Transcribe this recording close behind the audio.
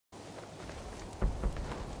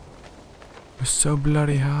We're so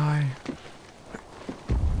bloody high.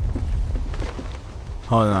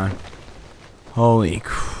 Hold on. Holy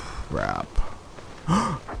crap.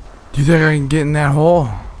 Do you think I can get in that hole?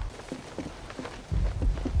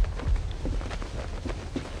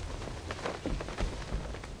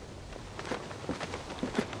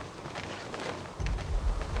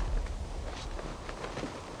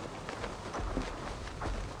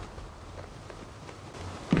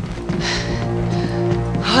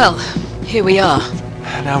 Well, here we are.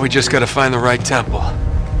 Now we just gotta find the right temple.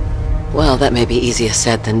 Well, that may be easier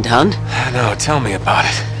said than done. No, tell me about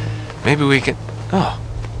it. Maybe we can... Oh,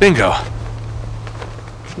 bingo.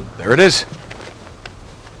 There it is.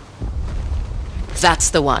 That's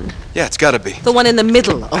the one. Yeah, it's gotta be. The one in the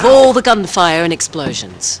middle of all the gunfire and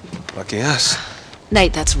explosions. Lucky us.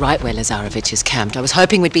 Nate, that's right where Lazarevich is camped. I was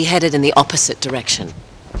hoping we'd be headed in the opposite direction.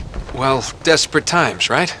 Well, desperate times,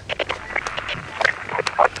 right?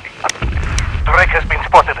 Drake has been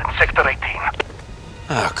spotted in Sector 18.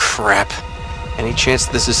 Oh, crap. Any chance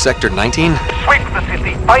this is Sector 19? Sweep the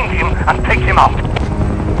city, find him, and take him out.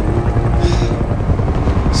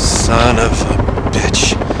 Son of a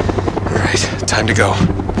bitch. Alright, time to go.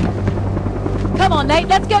 Come on, Nate,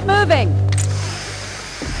 let's get moving!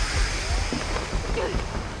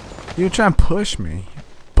 You try and push me,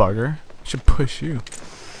 bugger. I should push you.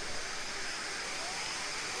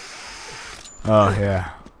 Oh,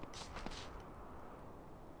 yeah.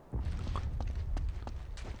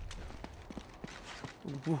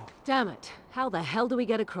 Damn it. How the hell do we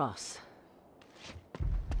get across?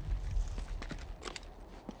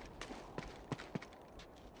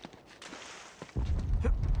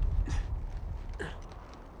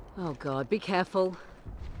 Oh god, be careful.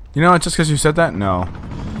 You know what, just because you said that? No.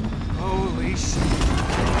 Holy shit.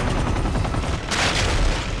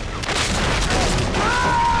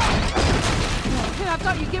 Here, I've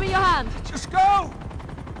got you. Give me your hand. Just go!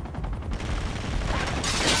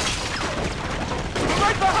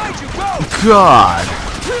 Right behind you, go! God.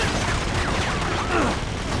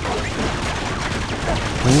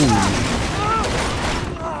 Ooh.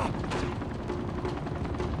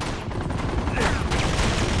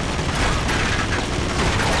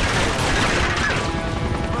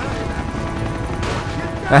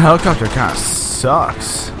 That helicopter kind of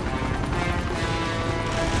sucks.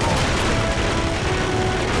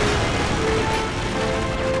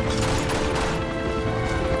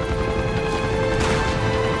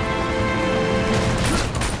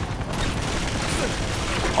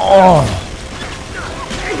 Oh!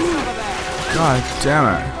 God damn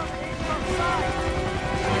it.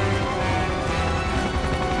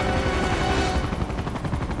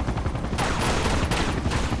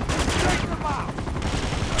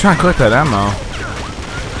 Try and collect that ammo.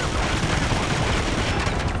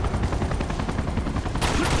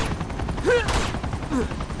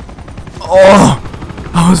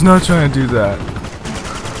 Oh! I was not trying to do that.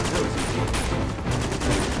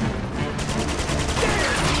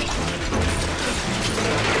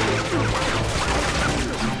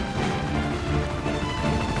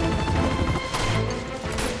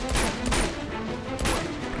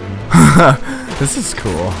 This is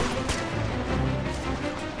cool.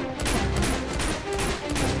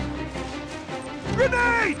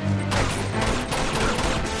 Grenade!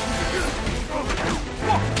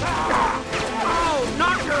 Oh,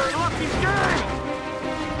 knock her off his game!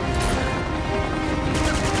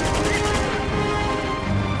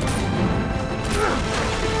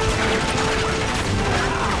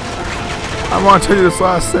 I want to tell you this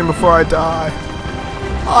last thing before I die.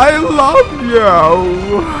 I love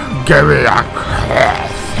you. Give me a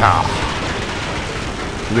kiss.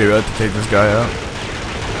 We about to take this guy out.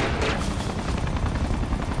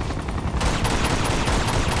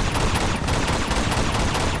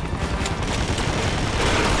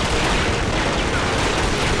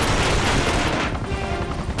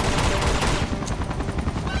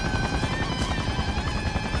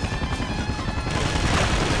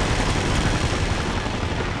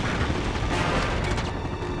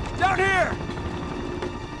 Down here!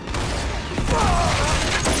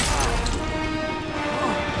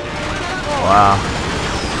 Wow.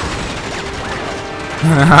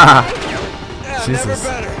 Yeah, Jesus. never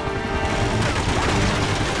better.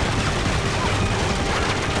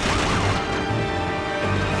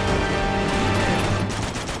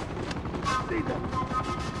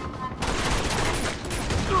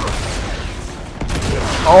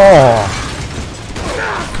 Oh!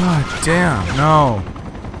 God damn, no.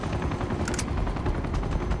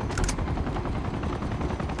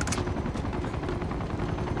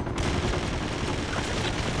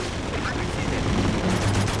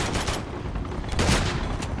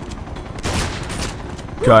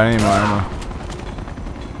 Got any more ammo?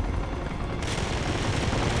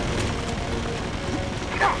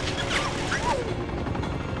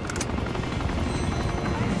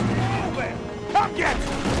 Come get!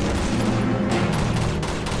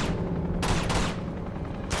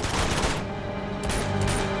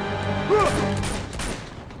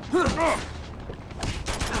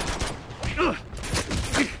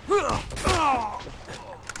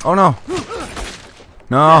 Oh no!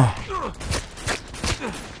 No!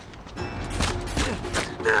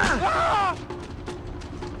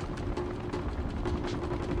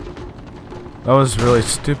 That was really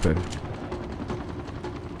stupid.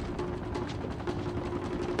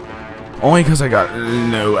 Only because I got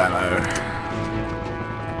no ammo.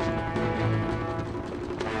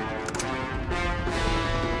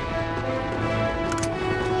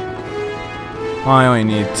 I only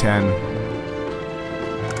need 10.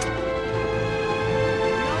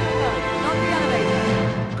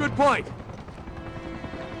 Good point.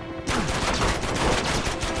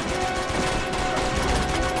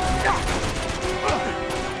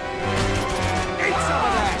 Eat some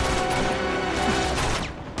of that.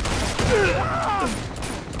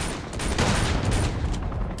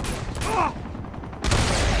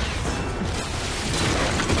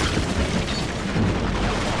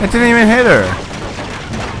 It didn't even hit her.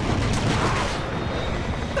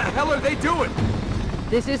 What the hell are they doing?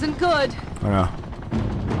 This isn't good. Oh no.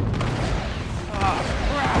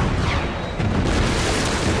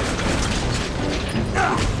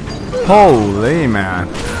 Holy man.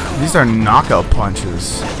 These are knockout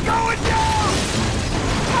punches. Going down!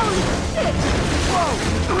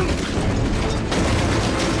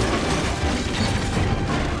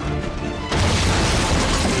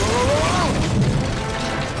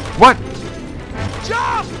 What?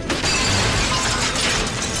 Jump!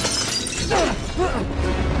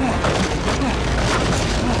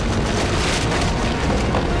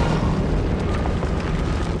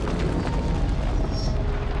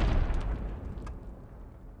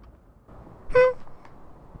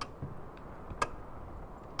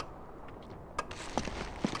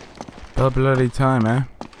 About bloody time, eh?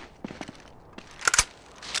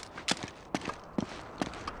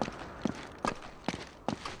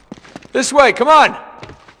 This way, come on!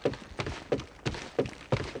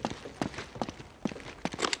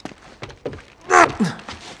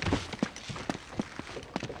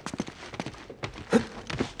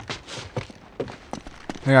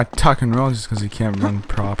 I got tuck and roll just because he can't run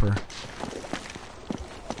proper.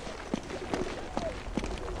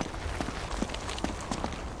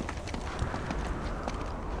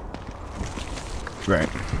 Right.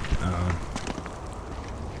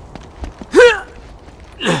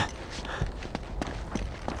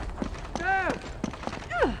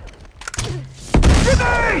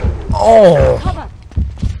 Oh!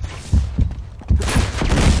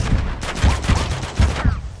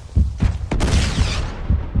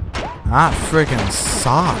 That freaking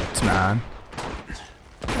sucked, man.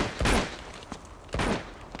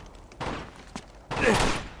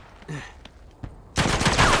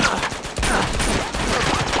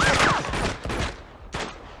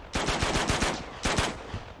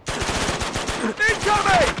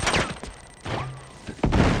 Incoming!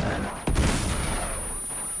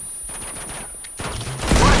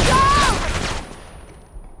 Watch out!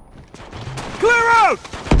 Clear out!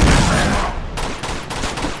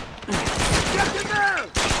 Get them there!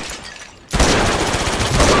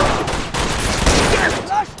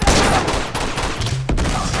 Flush them!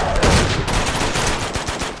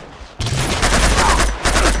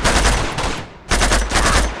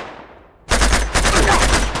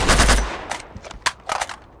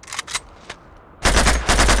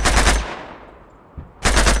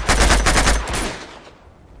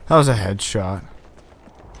 That was a headshot.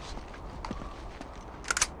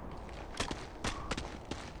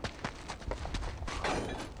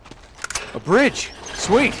 A bridge!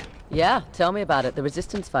 Sweet! Yeah, tell me about it. The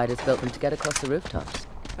resistance fighters built them to get across the rooftops.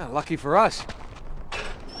 Ah, lucky for us.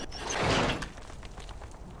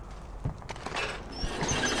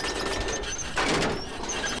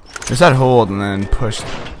 Just that hold and then push.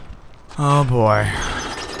 Oh boy.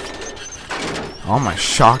 Oh, my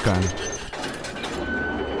shotgun.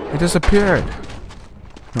 It disappeared.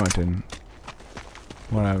 No, it didn't.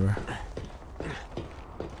 Whatever.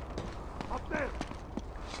 Up there!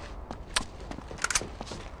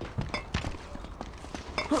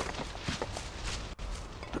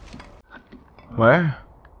 Where?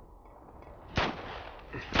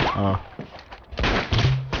 Oh.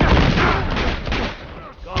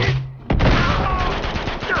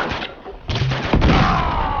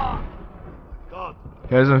 God.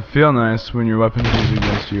 It doesn't feel nice when your weapon is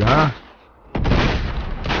against you, huh?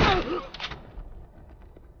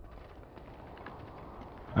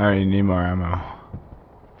 I already need more ammo.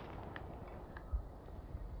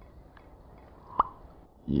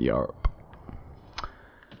 Yarp.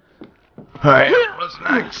 Alright, what's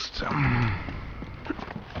next?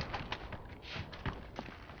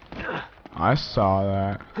 I saw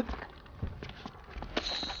that.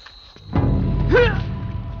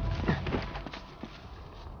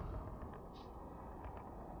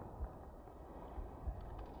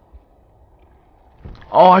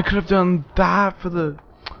 Oh, I could have done that for the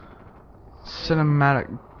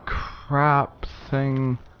cinematic crap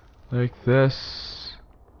thing like this.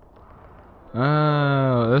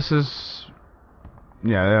 Oh, this is...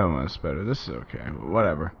 Yeah, that one was better. This is okay, but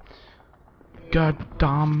whatever. God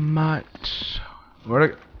damn it.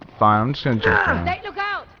 What? Fine, I'm just gonna jump in. Hey, look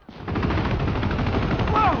out!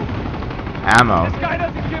 Whoa! Ammo. This guy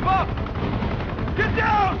doesn't give up! Get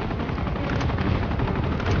down!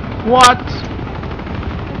 What?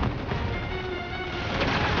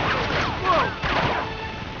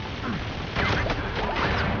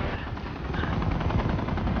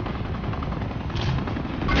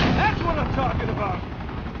 That's what I'm talking about!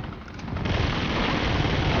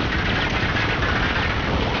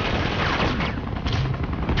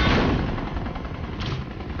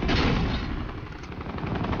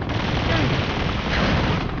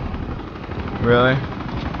 Really?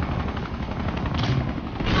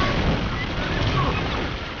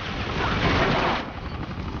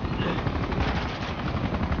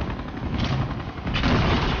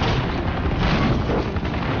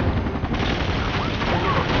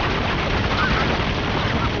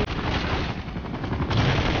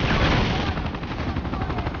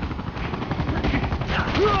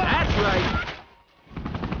 That's right!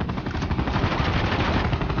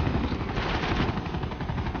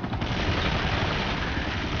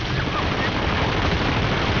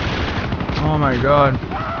 Oh my god.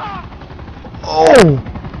 Oh!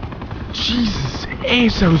 Jesus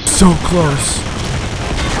Ace, that was so close.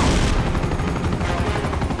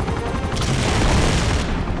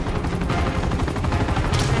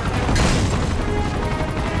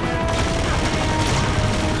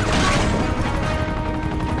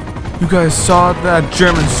 You guys saw that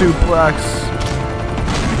German suplex?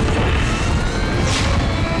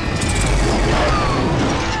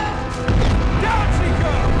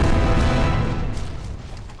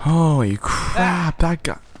 Holy crap, that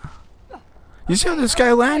guy. You see how this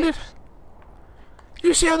guy landed?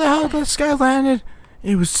 You see how the hell this guy landed?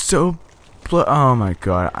 It was so oh my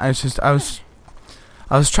god. I was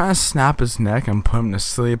trying to snap his neck and put him to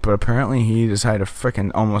sleep, but apparently he decided to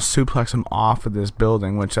frickin' almost suplex him off of this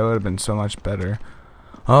building, which that would have been so much better.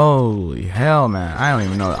 Holy hell, man. I don't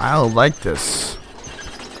even know. I don't like this.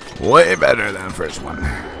 Way better than the first one.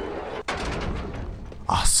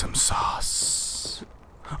 Awesome sauce.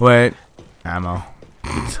 Wait. Ammo.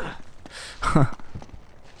 Ha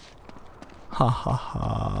ha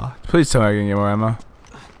ha. Please tell me I can get more ammo.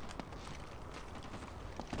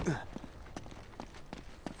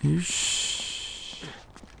 Yeesh.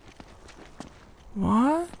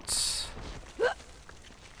 What?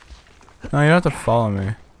 No, you don't have to follow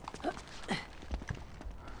me.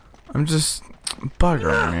 I'm just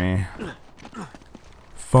buggering me.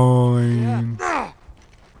 Fine.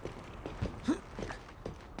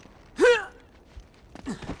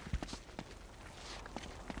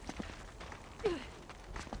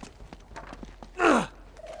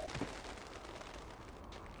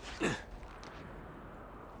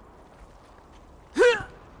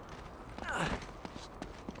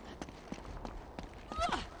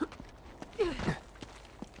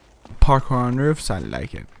 Parkour on roofs, I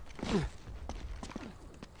like it.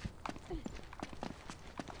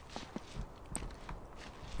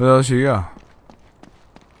 Where else you go?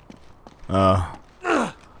 I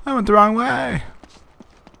went the wrong way.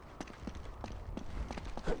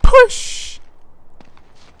 Push!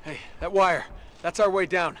 Hey, that wire. That's our way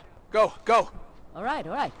down. Go, go. All right,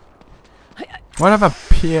 all right. What if a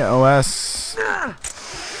POS?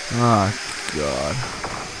 Oh, God.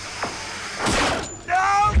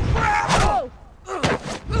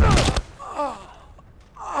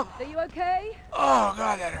 Are you okay? Oh,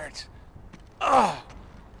 God, that hurts. Oh.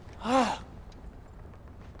 Oh.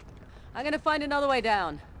 I'm gonna find another way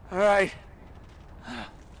down. All right.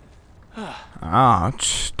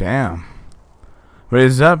 Ouch, damn.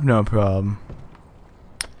 Raise up, no problem.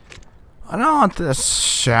 I don't want this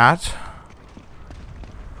shot.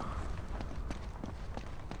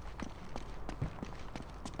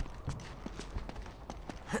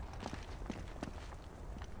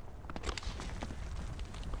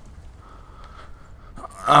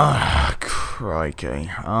 Ah, crikey.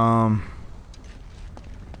 Oh.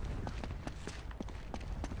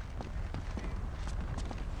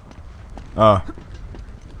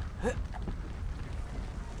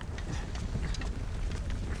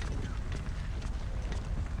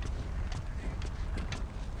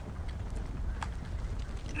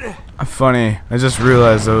 Funny, I just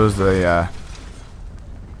realized that was the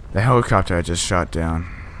helicopter I just shot down.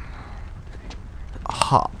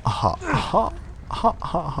 Ha ha ha ha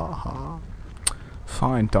ha ha ha.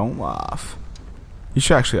 Fine, don't laugh. You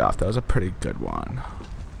should actually laugh. That was a pretty good one.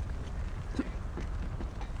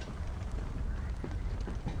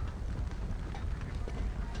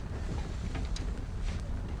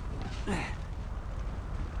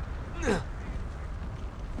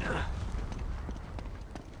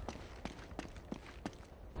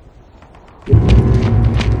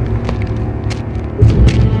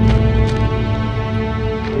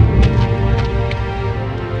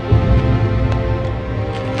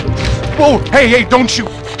 Whoa! Hey, don't shoot!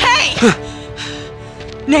 Hey!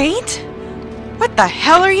 Nate? What the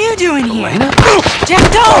hell are you doing here? Elena?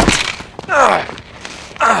 Jeff, don't!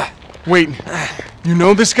 Wait, you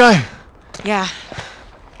know this guy? Yeah.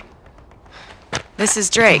 This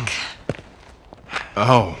is Drake.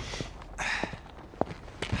 Oh.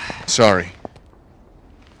 Sorry.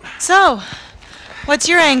 So, what's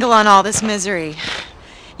your angle on all this misery?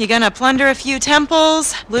 You gonna plunder a few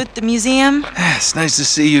temples, loot the museum? It's nice to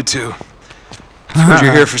see you two. Suppose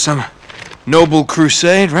you're here for some noble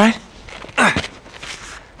crusade, right?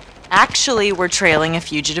 Actually, we're trailing a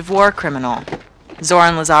fugitive war criminal.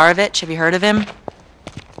 Zoran Lazarevic, have you heard of him?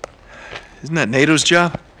 Isn't that NATO's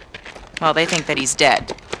job? Well, they think that he's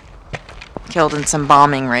dead. Killed in some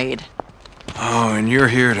bombing raid. Oh, and you're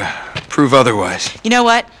here to prove otherwise. You know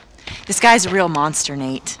what? This guy's a real monster,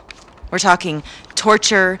 Nate. We're talking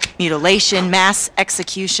torture, mutilation, mass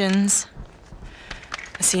executions.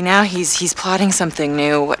 See, now he's plotting something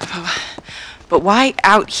new. But why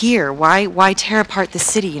out here? Why tear apart the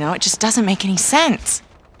city, you know? It just doesn't make any sense.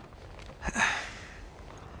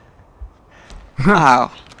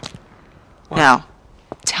 Oh. Now,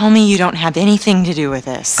 tell me you don't have anything to do with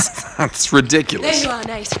this. That's There ridiculous. you are,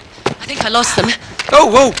 Nate. I think I lost them. Oh,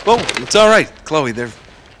 whoa! It's all right, Chloe. They're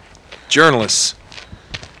journalists.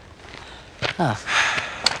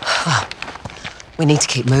 We need to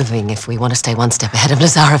keep moving if we want to stay one step ahead of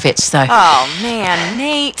Lazarevic, so... Oh, man,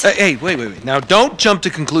 Nate. Hey, wait. Now, don't jump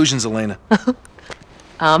to conclusions, Elena.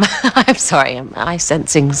 I'm sorry, am I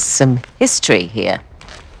sensing some history here?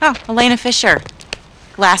 Oh, Elena Fisher.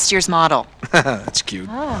 Last year's model. That's cute.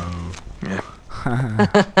 Oh. Yeah.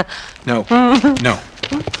 No.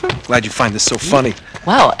 Glad you find this so funny.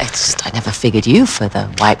 Well, it's just I never figured you for the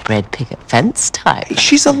white bread picket fence type. Hey,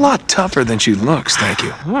 she's a lot tougher than she looks, thank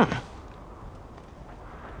you.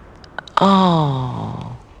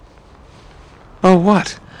 Oh. Oh,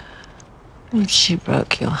 what? She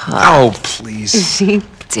broke your heart. Oh, please. She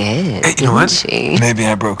did, Hey, you know what? she? Maybe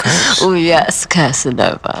I broke hers. Oh, yes,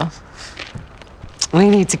 Casanova. We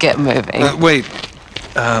need to get moving. Wait.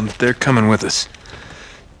 They're coming with us.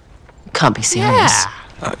 Can't be serious.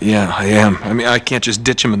 Yeah, I am. I mean, I can't just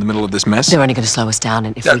ditch them in the middle of this mess. They're only going to slow us down,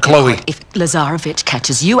 and if we get Chloe. caught, if Lazarevic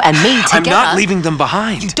catches you and me together... I'm not leaving them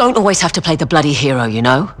behind. You don't always have to play the bloody hero, you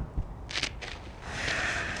know?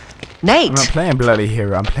 Nate! I'm not playing bloody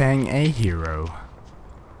hero, I'm playing a hero.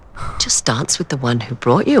 Just dance with the one who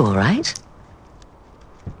brought you, all right?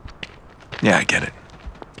 Yeah, I get it.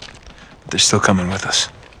 But they're still coming with us.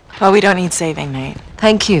 Well, we don't need saving, Nate.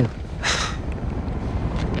 Thank you.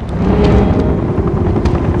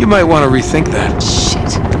 You might want to rethink that.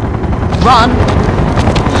 Shit. Run!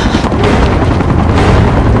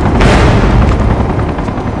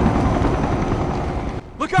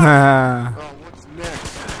 Look out! Oh, what's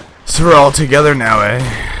next? So we're all together now, eh?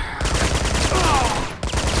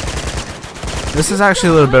 This is actually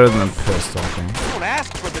a little better than the pistol thing. Don't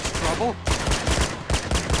ask for this trouble.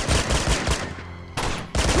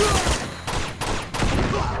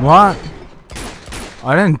 What?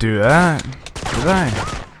 I didn't do that. Did I?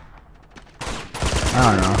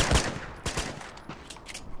 I don't know.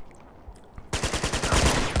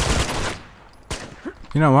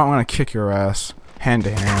 You know what? I'm gonna kick your ass. Hand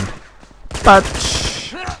to hand. But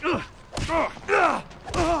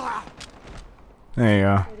there you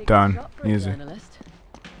go. Done. Easy.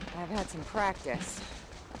 I've had some practice.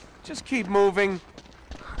 Just keep moving.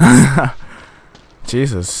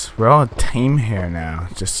 Jesus, we're all a team here now.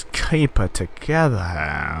 Just keep it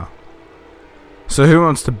together. So who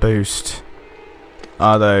wants to boost?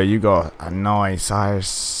 Although you got a nice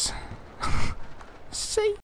ice. See?